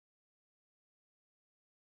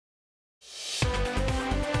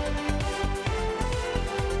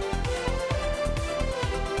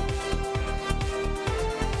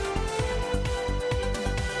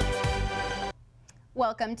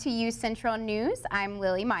Welcome to UCentral News. I'm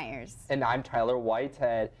Lily Myers. And I'm Tyler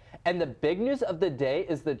Whitehead. And the big news of the day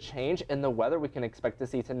is the change in the weather we can expect to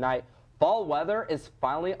see tonight. Fall weather is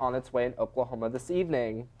finally on its way in Oklahoma this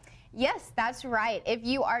evening. Yes, that's right. If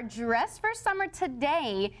you are dressed for summer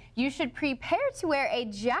today, you should prepare to wear a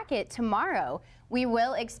jacket tomorrow. We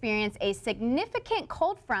will experience a significant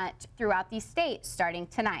cold front throughout the state starting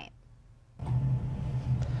tonight.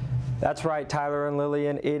 That's right, Tyler and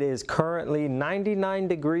Lillian. It is currently 99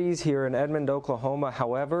 degrees here in Edmond, Oklahoma.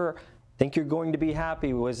 However, I think you're going to be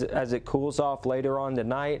happy as it cools off later on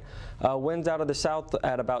tonight. Winds out of the south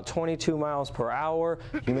at about 22 miles per hour.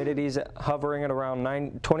 Humidity is hovering at around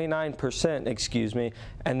 29%, excuse me,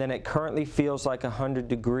 and then it currently feels like 100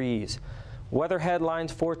 degrees. Weather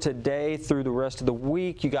headlines for today through the rest of the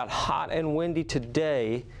week. You got hot and windy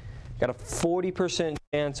today. Got a 40%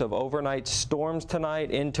 chance of overnight storms tonight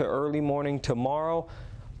into early morning tomorrow,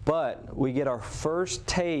 but we get our first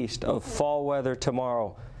taste of fall weather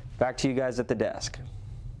tomorrow. Back to you guys at the desk.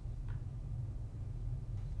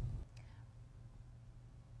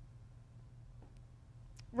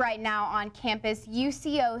 Right now on campus,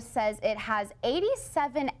 UCO says it has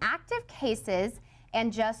 87 active cases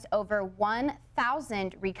and just over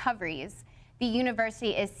 1,000 recoveries. The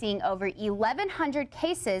university is seeing over 1,100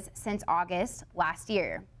 cases since August last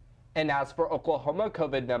year. And as for Oklahoma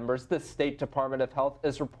COVID numbers, the State Department of Health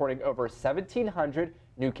is reporting over 1,700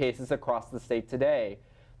 new cases across the state today.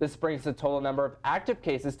 This brings the total number of active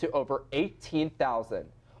cases to over 18,000.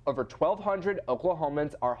 Over 1,200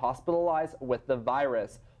 Oklahomans are hospitalized with the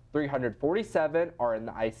virus. 347 are in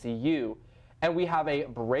the ICU. And we have a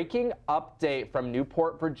breaking update from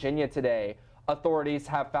Newport, Virginia today. Authorities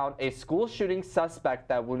have found a school shooting suspect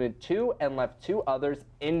that wounded 2 and left 2 others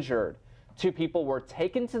injured. 2 people were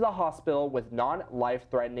taken to the hospital with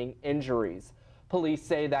non-life-threatening injuries. Police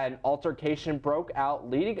say that an altercation broke out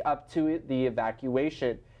leading up to the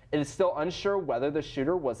evacuation. It is still unsure whether the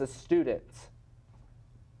shooter was a student.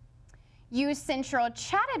 UCentral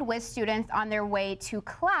chatted with students on their way to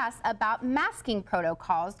class about masking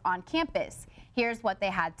protocols on campus. Here's what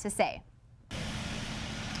they had to say.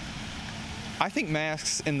 I think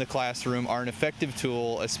masks in the classroom are an effective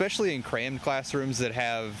tool, especially in crammed classrooms that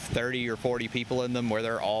have 30 or 40 people in them where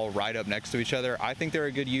they're all right up next to each other. I think they're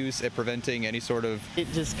a good use at preventing any sort of...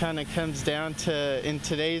 It just kind of comes down to, in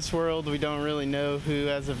today's world, we don't really know who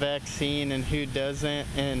has a vaccine and who doesn't,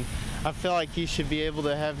 and I feel like you should be able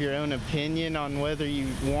to have your own opinion on whether you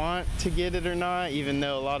want to get it or not, even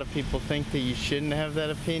though a lot of people think that you shouldn't have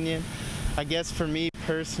that opinion. I guess for me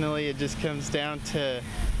personally, it just comes down to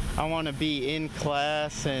I want to be in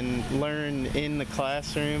class and learn in the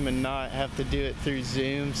classroom and not have to do it through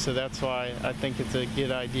Zoom, so that's why I think it's a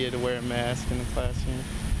good idea to wear a mask in the classroom.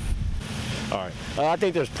 All right. I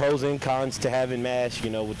think there's pros and cons to having masks,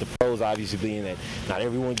 with the pros obviously being that not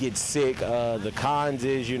everyone gets sick. The cons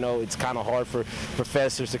is, it's kind of hard for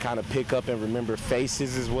professors to kind of pick up and remember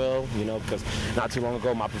faces as well, because not too long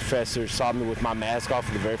ago my professor saw me with my mask off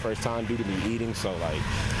for the very first time due to me eating. So,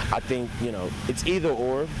 I think, it's either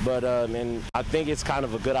or, but and I think it's kind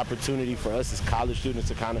of a good opportunity for us as college students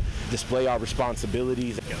to kind of display our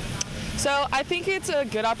responsibilities. So I think it's a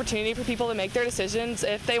good opportunity for people to make their decisions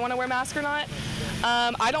if they want to wear masks or not.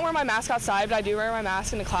 I don't wear my mask outside, but I do wear my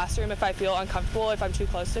mask in the classroom if I feel uncomfortable, if I'm too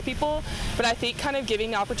close to people. But I think kind of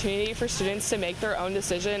giving the opportunity for students to make their own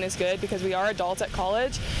decision is good because we are adults at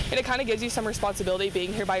college, and it kind of gives you some responsibility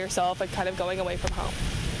being here by yourself and kind of going away from home.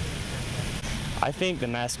 I think the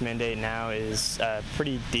mask mandate now is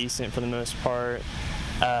pretty decent for the most part.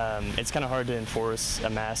 It's kind of hard to enforce a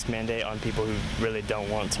mask mandate on people who really don't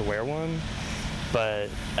want to wear one, but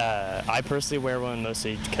I personally wear one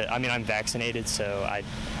mostly because, I'm vaccinated, so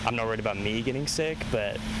I'm not worried about me getting sick,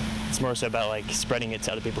 but it's more so about spreading it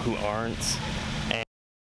to other people who aren't.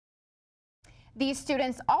 These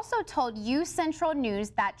students also told UCentral News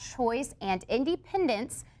that choice and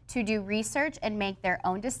independence to do research and make their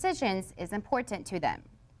own decisions is important to them.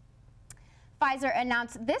 Pfizer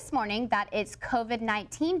announced this morning that its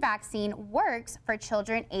COVID-19 vaccine works for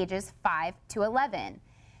children ages 5 to 11.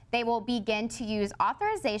 They will begin to use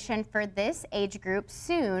authorization for this age group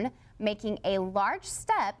soon, making a large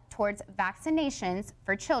step towards vaccinations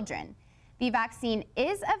for children. The vaccine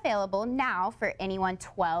is available now for anyone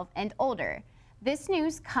 12 and older. This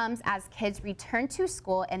news comes as kids return to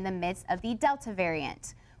school in the midst of the Delta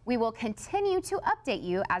variant. We will continue to update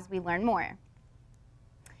you as we learn more.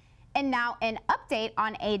 And now an update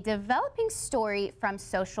on a developing story from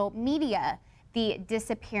social media. The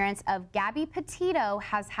disappearance of Gabby Petito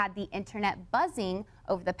has had the internet buzzing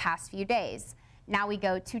over the past few days. Now we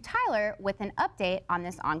go to Tyler with an update on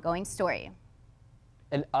this ongoing story.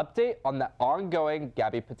 An update on the ongoing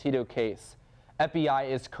Gabby Petito case. FBI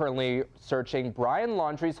is currently searching Brian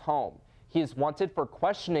Laundrie's home. He is wanted for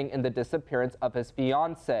questioning in the disappearance of his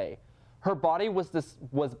fiancée. Her body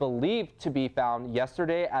was believed to be found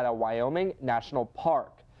yesterday at a Wyoming national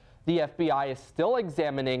park. The FBI is still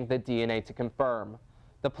examining the DNA to confirm.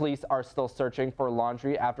 The police are still searching for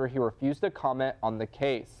Laundrie after he refused to comment on the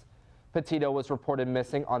case. Petito was reported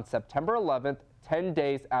missing on September 11th, 10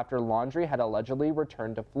 days after Laundrie had allegedly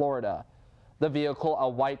returned to Florida. The vehicle, a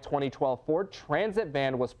white 2012 Ford Transit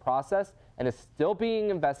van, was processed and is still being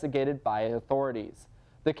investigated by authorities.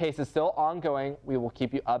 The case is still ongoing. We will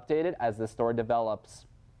keep you updated as this story develops.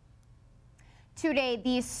 Today,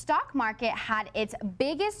 the stock market had its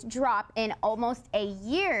biggest drop in almost a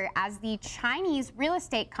year as the Chinese real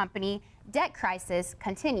estate company debt crisis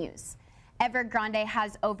continues. Evergrande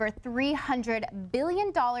has over $300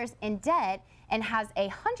 billion in debt and has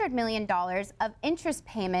 $100 million of interest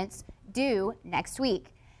payments due next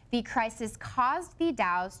week. The crisis caused the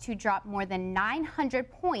Dows to drop more than 900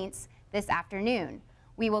 points this afternoon.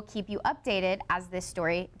 We will keep you updated as this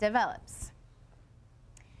story develops.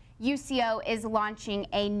 UCO is launching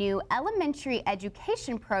a new elementary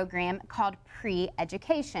education program called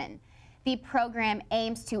Pre-Education. The program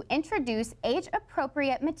aims to introduce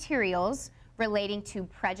age-appropriate materials relating to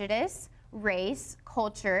prejudice, race,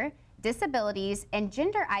 culture, disabilities, and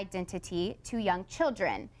gender identity to young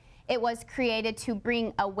children. It was created to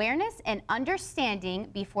bring awareness and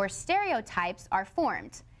understanding before stereotypes are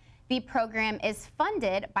formed. The program is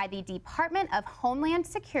funded by the Department of Homeland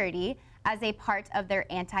Security as a part of their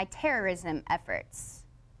anti-terrorism efforts.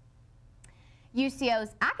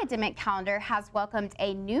 UCO's academic calendar has welcomed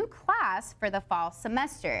a new class for the fall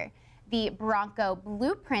semester. The Bronco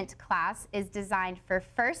Blueprint class is designed for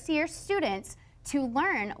first-year students to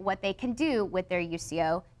learn what they can do with their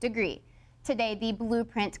UCO degree. Today, the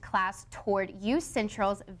Blueprint class toured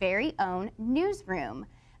UCentral's very own newsroom.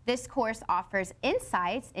 This course offers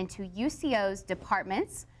insights into UCO's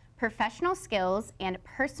departments, professional skills, and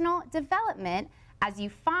personal development as you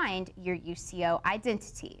find your UCO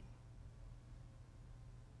identity.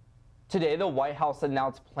 Today, the White House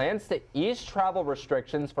announced plans to ease travel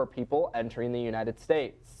restrictions for people entering the United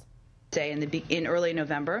States. In early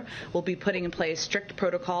November, we'll be putting in place strict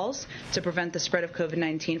protocols to prevent the spread of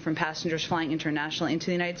COVID-19 from passengers flying internationally into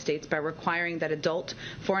the United States by requiring that adult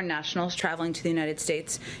foreign nationals traveling to the United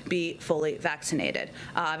States be fully vaccinated.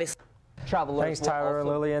 Obviously, Thanks, Tyler and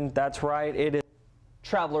Lillian. That's right. It is.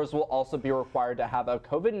 Travelers will also be required to have a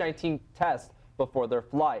COVID-19 test before their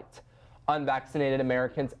flight. Unvaccinated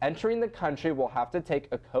Americans entering the country will have to take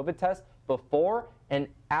a COVID test before and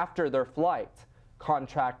after their flight.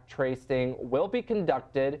 Contact tracing will be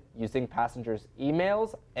conducted using passengers'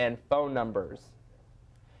 emails and phone numbers.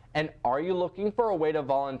 And are you looking for a way to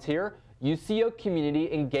volunteer? UCO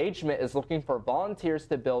Community Engagement is looking for volunteers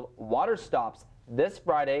to build water stops this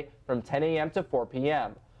Friday from 10 a.m. to 4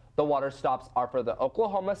 p.m. The water stops are for the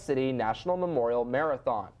Oklahoma City National Memorial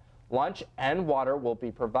Marathon. Lunch and water will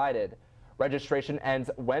be provided. Registration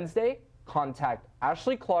ends Wednesday. Contact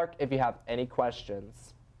Ashley Clark if you have any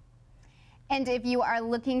questions. And if you are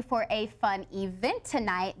looking for a fun event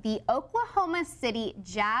tonight, the Oklahoma City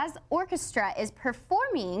Jazz Orchestra is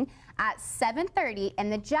performing at 7:30 in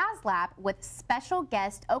the Jazz Lab with special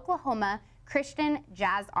guest Oklahoma Christian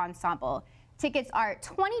Jazz Ensemble. Tickets are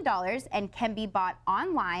 $20 and can be bought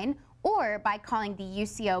online or by calling the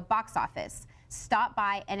UCO box office. Stop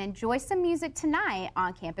by and enjoy some music tonight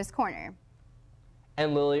on Campus Corner.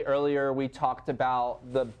 And Lily, earlier we talked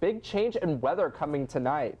about the big change in weather coming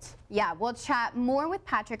tonight. Yeah, we'll chat more with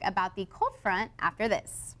Patrick about the cold front after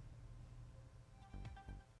this.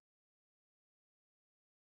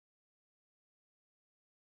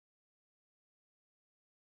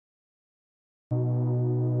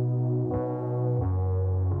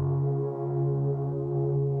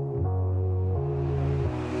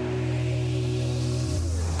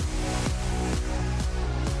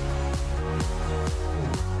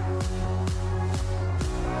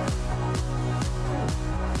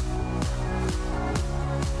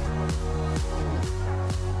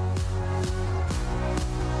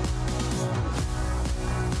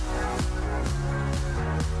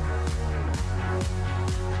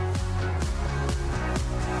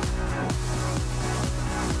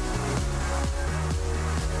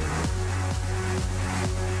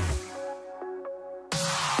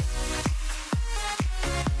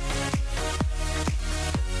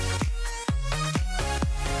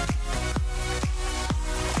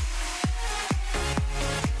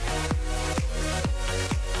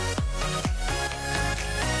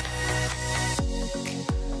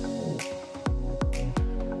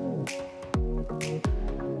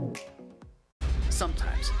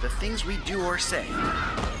 Sometimes the things we do or say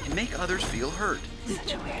can make others feel hurt,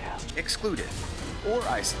 excluded, or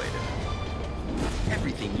isolated.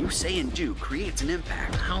 Everything you say and do creates an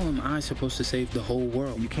impact. How am I supposed to save the whole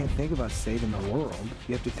world? You can't think about saving the world.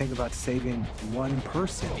 You have to think about saving one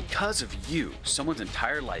person. Because of you, someone's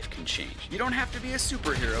entire life can change. You don't have to be a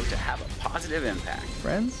superhero to have a positive impact.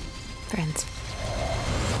 Friends? Friends.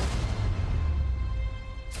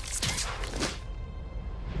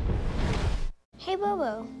 Hey,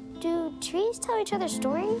 Bobo, do trees tell each other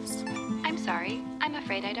stories? I'm sorry. I'm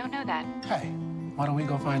afraid I don't know that. Hey, why don't we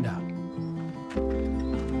go find out?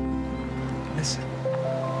 Listen.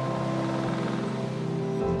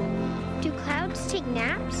 Do clouds take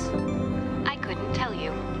naps? I couldn't tell you.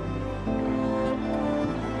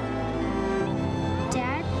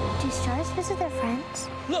 Dad, do stars visit their friends?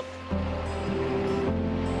 Look!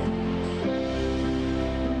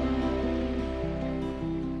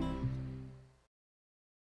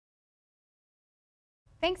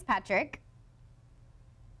 Thanks, Patrick.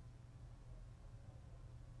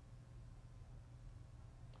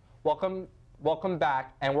 Welcome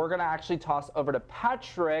back, and we're gonna actually toss over to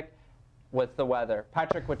Patrick with the weather.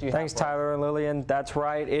 Patrick, what do you have? Thanks, Tyler and Lillian. That's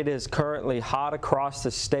right. It is currently hot across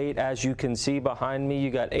the state. As you can see behind me,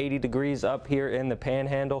 you got 80 degrees up here in the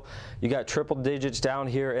Panhandle. You got triple digits down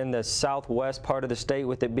here in the southwest part of the state,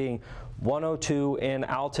 with it being 102 in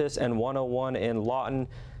Altus and 101 in Lawton.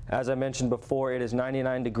 As I mentioned before, it is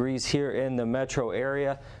 99 degrees here in the metro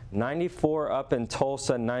area, 94 up in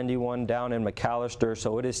Tulsa, 91 down in McAllister,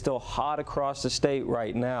 so it is still hot across the state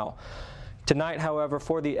right now. Tonight, however,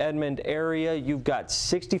 for the Edmond area, you've got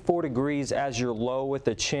 64 degrees as your low with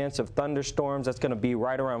a chance of thunderstorms. That's going to be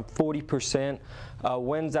right around 40%.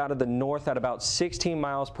 Winds out of the north at about 16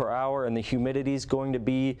 miles per hour, and the humidity is going to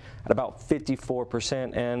be at about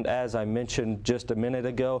 54%. And as I mentioned just a minute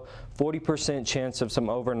ago, 40% chance of some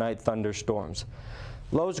overnight thunderstorms.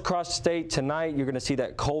 Lows across the state tonight, you're going to see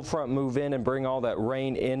that cold front move in and bring all that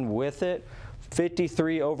rain in with it.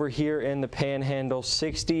 53 over here in the Panhandle,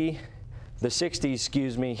 60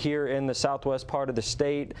 here in the southwest part of the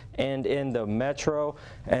state and in the metro,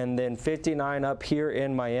 and then 59 up here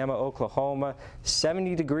in Miami, Oklahoma,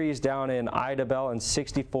 70 degrees down in Idabel, and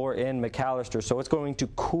 64 in McAllister. So it's going to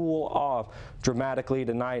cool off dramatically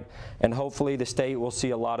tonight, and hopefully the state will see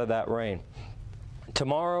a lot of that rain.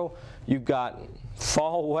 Tomorrow, you've got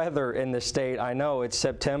fall weather in the state. I know it's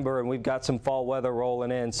September and we've got some fall weather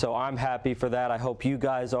rolling in, so I'm happy for that. I hope you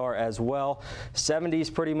guys are as well.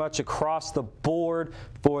 70s pretty much across the board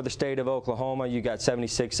for the state of Oklahoma. You got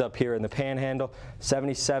 76 up here in the Panhandle,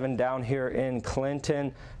 77 down here in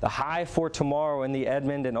Clinton. The high for tomorrow in the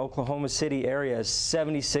Edmond and Oklahoma City area is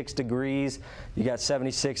 76 degrees. You got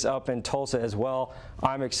 76 up in Tulsa as well.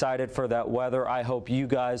 I'm excited for that weather. I hope you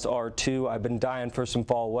guys are too. I've been dying for some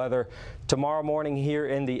fall weather. Tomorrow morning here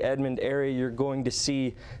in the Edmond area, you're going to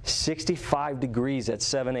see 65 degrees at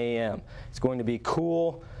 7 a.m. It's going to be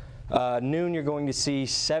cool. Noon, you're going to see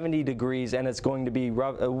 70 degrees, and it's going to be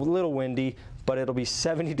a little windy, but it'll be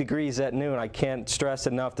 70 degrees at noon. I can't stress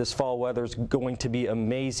enough, this fall weather is going to be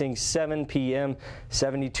amazing. 7 p.m.,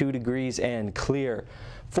 72 degrees and clear.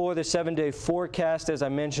 For the 7-day forecast, as I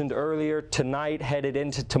mentioned earlier, tonight headed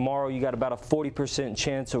into tomorrow, you got about a 40%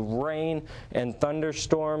 chance of rain and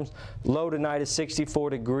thunderstorms. Low tonight is 64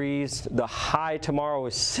 degrees. The high tomorrow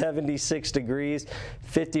is 76 degrees.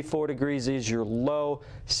 54 degrees is your low.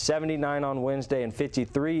 79 on Wednesday and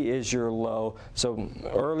 53 is your low. So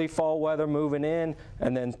early fall weather moving in.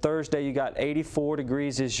 And then Thursday, you got 84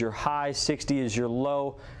 degrees is your high, 60 is your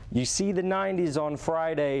low. You see the 90s on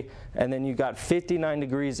Friday, and then you got 59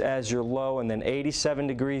 degrees as your low, and then 87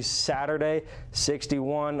 degrees Saturday,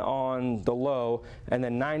 61 on the low, and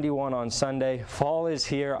then 91 on Sunday. Fall is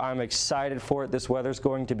here. I'm excited for it. This weather's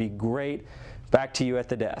going to be great. Back to you at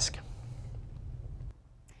the desk.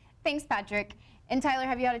 Thanks, Patrick. And Tyler,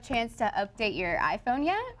 have you had a chance to update your iPhone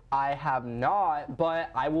yet? I have not,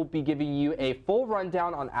 but I will be giving you a full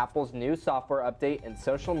rundown on Apple's new software update and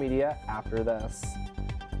social media after this.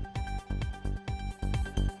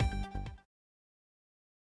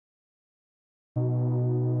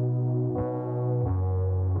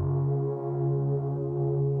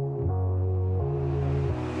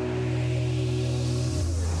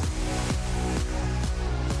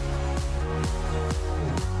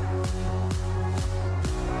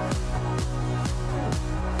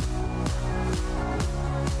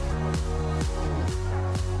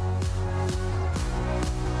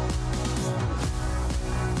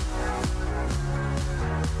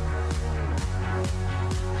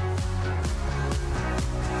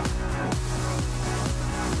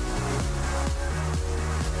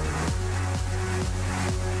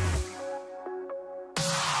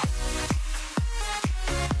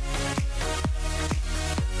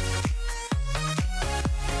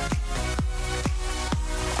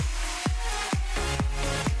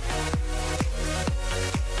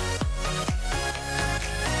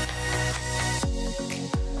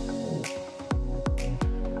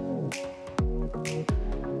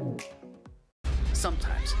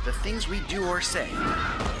 the things we do or say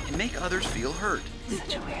can make others feel hurt,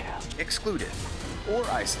 excluded, or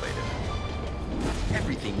isolated.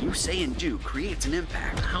 Everything you say and do creates an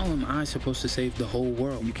impact. How am I supposed to save the whole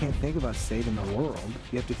world? You can't think about saving the world.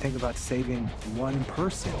 You have to think about saving one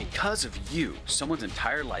person. Because of you, someone's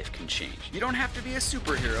entire life can change. You don't have to be a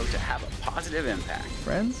superhero to have a positive impact.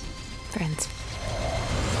 Friends? Friends.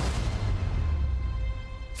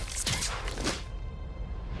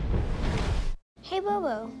 Hey,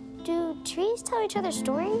 Bobo, do trees tell each other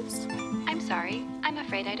stories? I'm sorry. I'm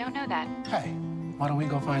afraid I don't know that. Hey, why don't we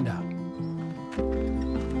go find out?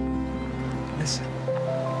 Listen.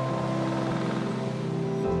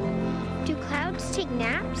 Do clouds take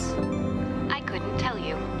naps? I couldn't tell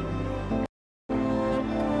you.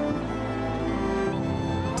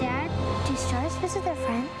 Dad, do stars visit their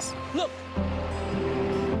friends? Look!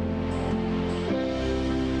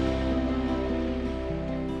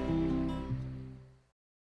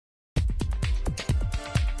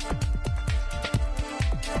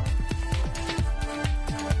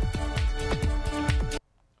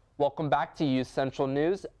 Welcome back to UCentral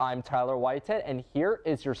News. I'm Tyler Whitehead, and here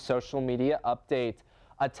is your social media update.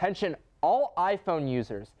 Attention, all iPhone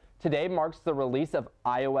users. Today marks the release of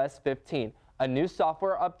iOS 15, a new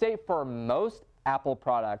software update for most Apple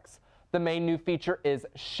products. The main new feature is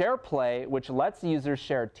SharePlay, which lets users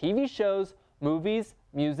share TV shows, movies,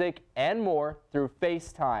 music, and more through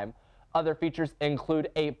FaceTime. Other features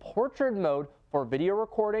include a portrait mode for video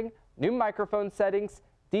recording, new microphone settings,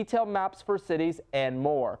 detailed maps for cities, and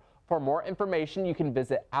more. For more information, you can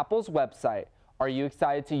visit Apple's website. Are you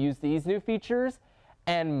excited to use these new features?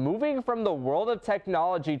 And moving from the world of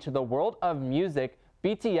technology to the world of music,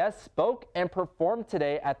 BTS spoke and performed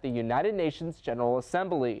today at the United Nations General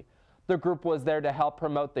Assembly. The group was there to help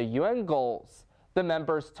promote the UN goals. The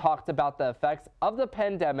members talked about the effects of the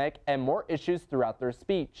pandemic and more issues throughout their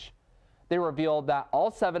speech. They revealed that all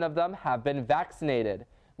 7 of them have been vaccinated.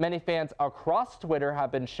 Many fans across Twitter have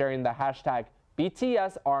been sharing the hashtag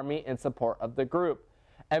BTS Army in support of the group.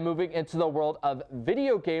 And moving into the world of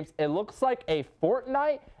video games, it looks like a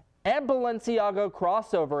Fortnite and Balenciaga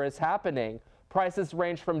crossover is happening. Prices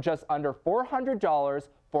range from just under $400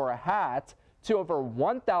 for a hat to over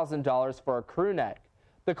 $1,000 for a crew neck.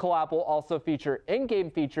 The collab will also feature in-game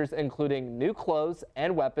features including new clothes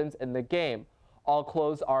and weapons in the game. All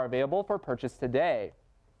clothes are available for purchase today.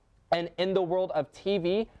 And in the world of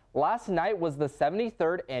TV, last night was the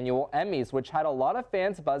 73rd annual Emmys, which had a lot of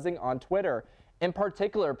fans buzzing on Twitter. In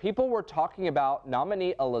particular, people were talking about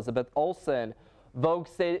nominee Elizabeth Olsen. Vogue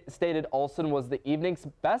stated Olsen was the evening's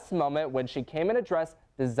best moment when she came in a dress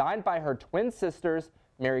designed by her twin sisters,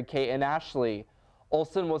 Mary-Kate and Ashley.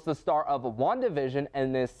 Olsen was the star of WandaVision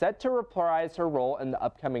and is set to reprise her role in the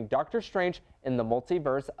upcoming Doctor Strange in the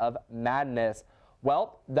Multiverse of Madness.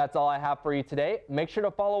 Well, that's all I have for you today. Make sure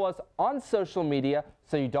to follow us on social media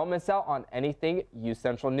so you don't miss out on anything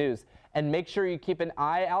UCentral News. And make sure you keep an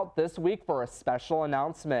eye out this week for a special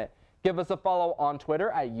announcement. Give us a follow on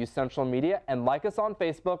Twitter at UCentral Media and like us on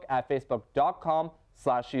Facebook at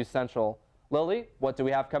facebook.com/UCentral. Lily, what do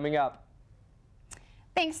we have coming up?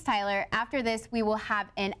 Thanks, Tyler. After this, we will have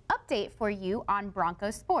an update for you on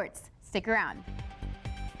Broncos sports. Stick around.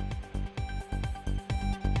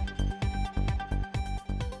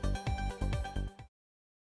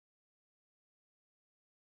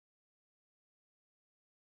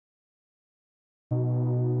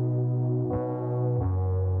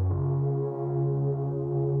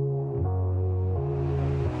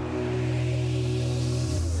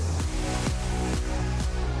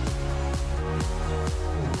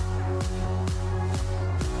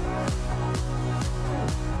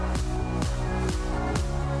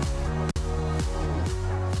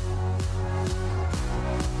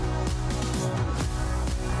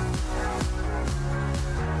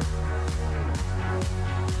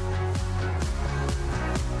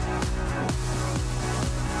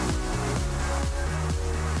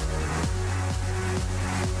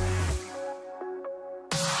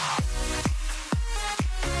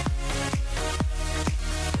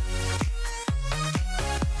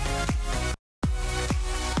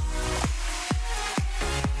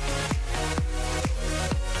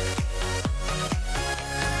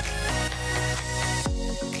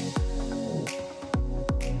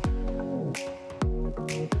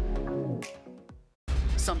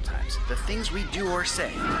 Sometimes the things we do or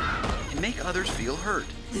say can make others feel hurt,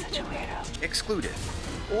 excluded,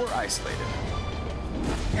 or isolated.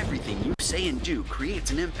 Everything you say say and do creates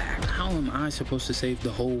an impact. How am I supposed to save the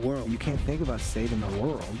whole world? You can't think about saving the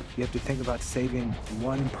world. You have to think about saving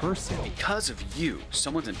one person. Because of you,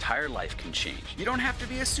 someone's entire life can change. You don't have to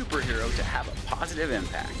be a superhero to have a positive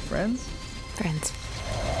impact. Friends? Friends.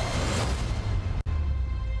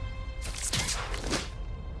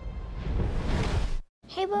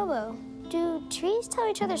 Hey, Bobo, do trees tell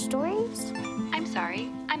each other stories? I'm sorry.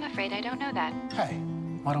 I'm afraid I don't know that. Hey,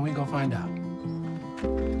 why don't we go find out?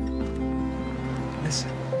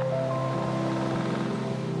 Listen.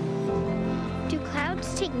 Do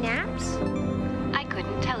clouds take naps? I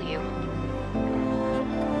couldn't tell you.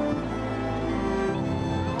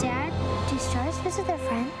 Dad, do stars visit their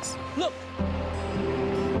friends? Look!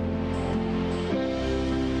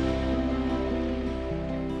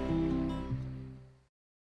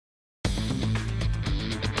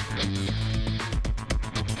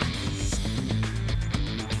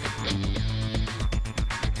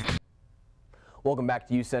 Welcome back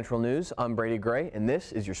to UCentral News. I'm Brady Gray, and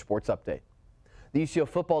this is your sports update. The UCO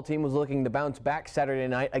football team was looking to bounce back Saturday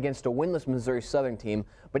night against a winless Missouri Southern team,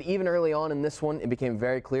 but even early on in this one, it became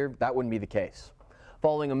very clear that wouldn't be the case.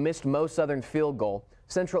 Following a missed Mo Southern field goal,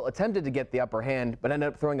 Central attempted to get the upper hand, but ended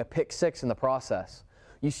up throwing a pick six in the process.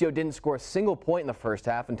 UCO didn't score a single point in the first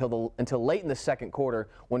half until late in the second quarter,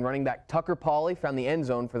 when running back Tucker Pauley found the end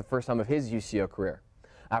zone for the first time of his UCO career.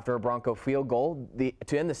 After a Bronco field goal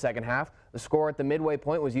to end the second half, the score at the midway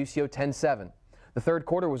point was UCO 10-7. The third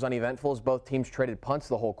quarter was uneventful as both teams traded punts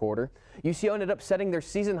the whole quarter. UCO ended up setting their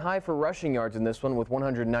season high for rushing yards in this one with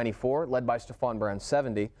 194, led by Stephon Brown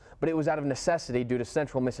 70, but it was out of necessity due to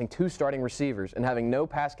Central missing two starting receivers and having no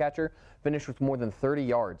pass catcher finish with more than 30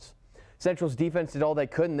 yards. Central's defense did all they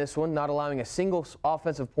could in this one, not allowing a single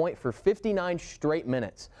offensive point for 59 straight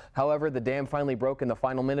minutes. However, the dam finally broke in the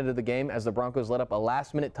final minute of the game as the Broncos let up a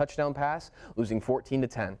last-minute touchdown pass, losing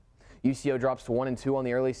 14-10. UCO drops to 1-2 on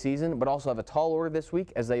the early season, but also have a tall order this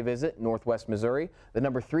week as they visit Northwest Missouri, the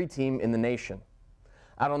number 3 team in the nation.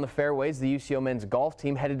 Out on the fairways, the UCO men's golf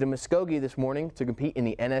team headed to Muskogee this morning to compete in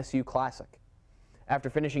the NSU Classic. After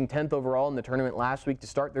finishing 10th overall in the tournament last week to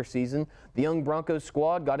start their season, the young Broncos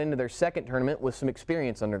squad got into their second tournament with some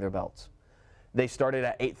experience under their belts. They started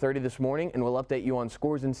at 8:30 this morning and will update you on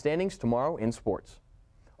scores and standings tomorrow in sports.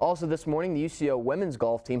 Also this morning, the UCO women's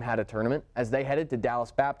golf team had a tournament as they headed to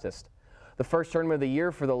Dallas Baptist. The first tournament of the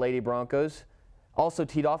year for the Lady Broncos also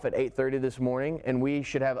teed off at 8:30 this morning, and we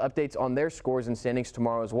should have updates on their scores and standings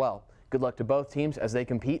tomorrow as well. Good luck to both teams as they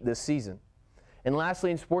compete this season. And lastly,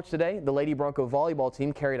 in sports today, the Lady Bronco volleyball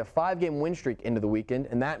team carried a 5-game win streak into the weekend,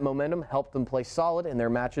 and that momentum helped them play solid in their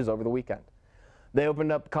matches over the weekend. They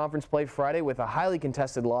opened up conference play Friday with a highly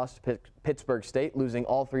contested loss to Pittsburgh State, losing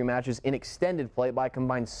all 3 matches in extended play by a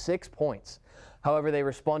combined 6 points. However, they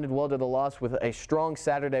responded well to the loss with a strong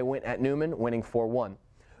Saturday win at Newman, winning 4-1.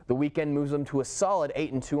 The weekend moves them to a solid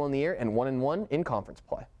 8-2 on the year and 1-1 in conference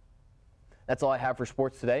play. That's all I have for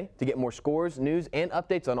sports today. To get more scores, news, and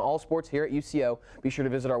updates on all sports here at UCO, be sure to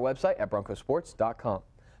visit our website at broncosports.com.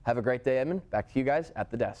 Have a great day, Edmond. Back to you guys at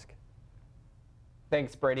the desk.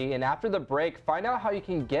 Thanks, Brady. And after the break, find out how you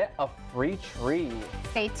can get a free tree.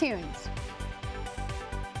 Stay tuned.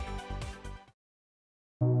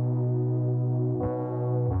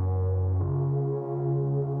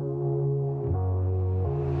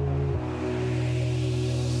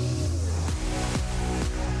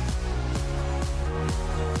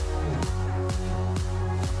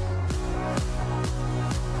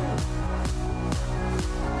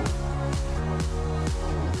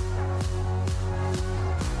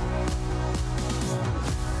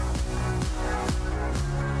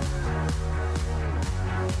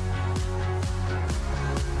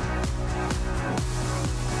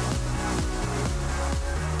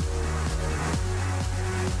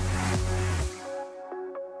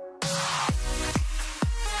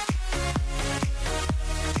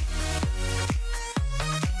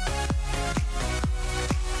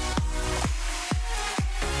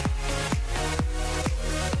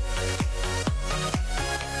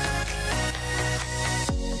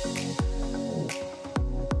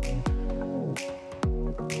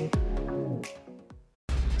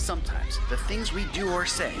 Sometimes the things we do or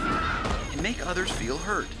say can make others feel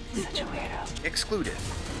hurt, excluded,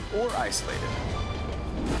 or isolated.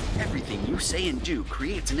 Everything you say and do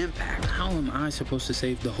creates an impact. How am I supposed to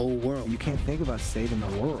save the whole world? You can't think about saving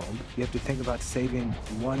the world. You have to think about saving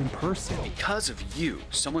one person. Because of you,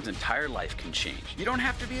 someone's entire life can change. You don't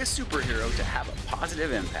have to be a superhero to have a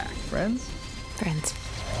positive impact. Friends? Friends.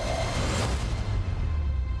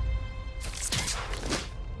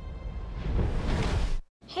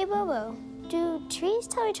 Hey, Bobo, do trees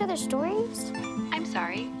tell each other stories? I'm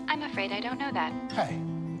sorry. I'm afraid I don't know that. Hey,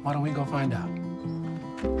 why don't we go find out?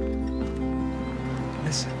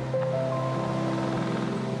 Listen.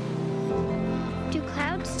 Do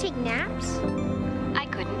clouds take naps? I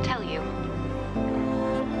couldn't tell you.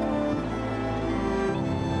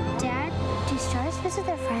 Dad, do stars visit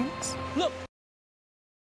their friends? Look!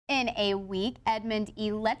 In a week, Edmond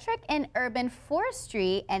Electric and Urban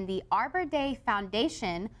Forestry and the Arbor Day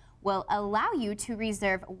Foundation will allow you to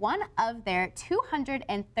reserve one of their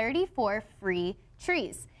 234 free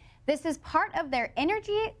trees. This is part of their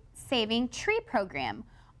energy-saving tree program.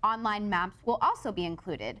 Online maps will also be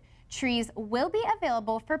included. Trees will be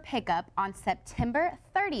available for pickup on September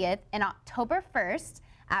 30th and October 1st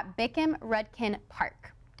at Bickham-Rudkin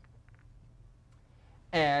Park.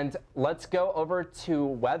 And let's go over to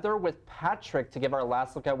weather with Patrick to give our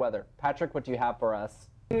last look at weather. Patrick, what do you have for us?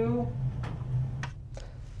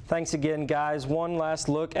 Thanks again, guys. One last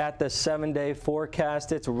look at the 7-day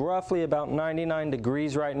forecast. It's roughly about 99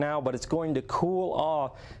 degrees right now, but it's going to cool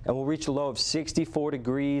off and we'll reach a low of 64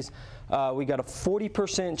 degrees. We got a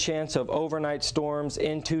 40% chance of overnight storms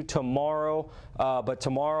into tomorrow, but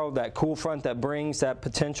tomorrow that cool front that brings that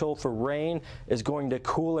potential for rain is going to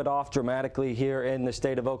cool it off dramatically here in the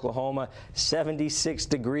state of Oklahoma. 76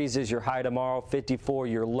 degrees is your high tomorrow, 54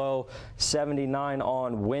 your low, 79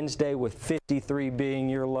 on Wednesday with 53 being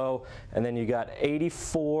your low, and then you got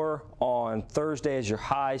 84 on Thursday as your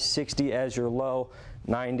high, 60 as your low.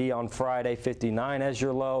 90 on Friday, 59 as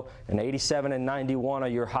your low, and 87 and 91 are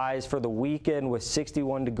your highs for the weekend with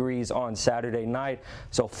 61 degrees on Saturday night.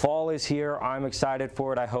 So fall is here. I'm excited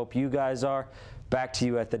for it. I hope you guys are. Back to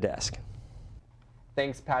you at the desk.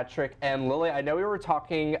 Thanks, Patrick. And Lily, I know we were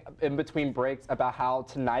talking in between breaks about how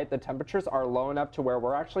tonight the temperatures are low enough to where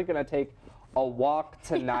we're actually going to take a walk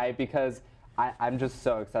tonight because I'm just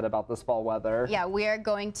so excited about this fall weather. Yeah, we are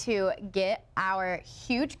going to get our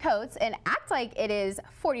huge coats and act like it is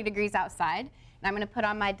 40 degrees outside. And I'm going to put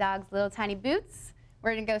on my dog's little tiny boots.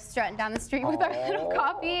 We're going to go strutting down the street with our little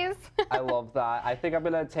coffees. I love that. I think I'm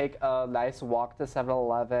going to take a nice walk to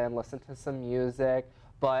 7-Eleven, listen to some music.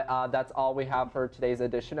 But that's all we have for today's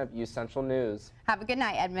edition of UCentral News. Have a good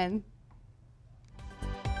night, Edmond.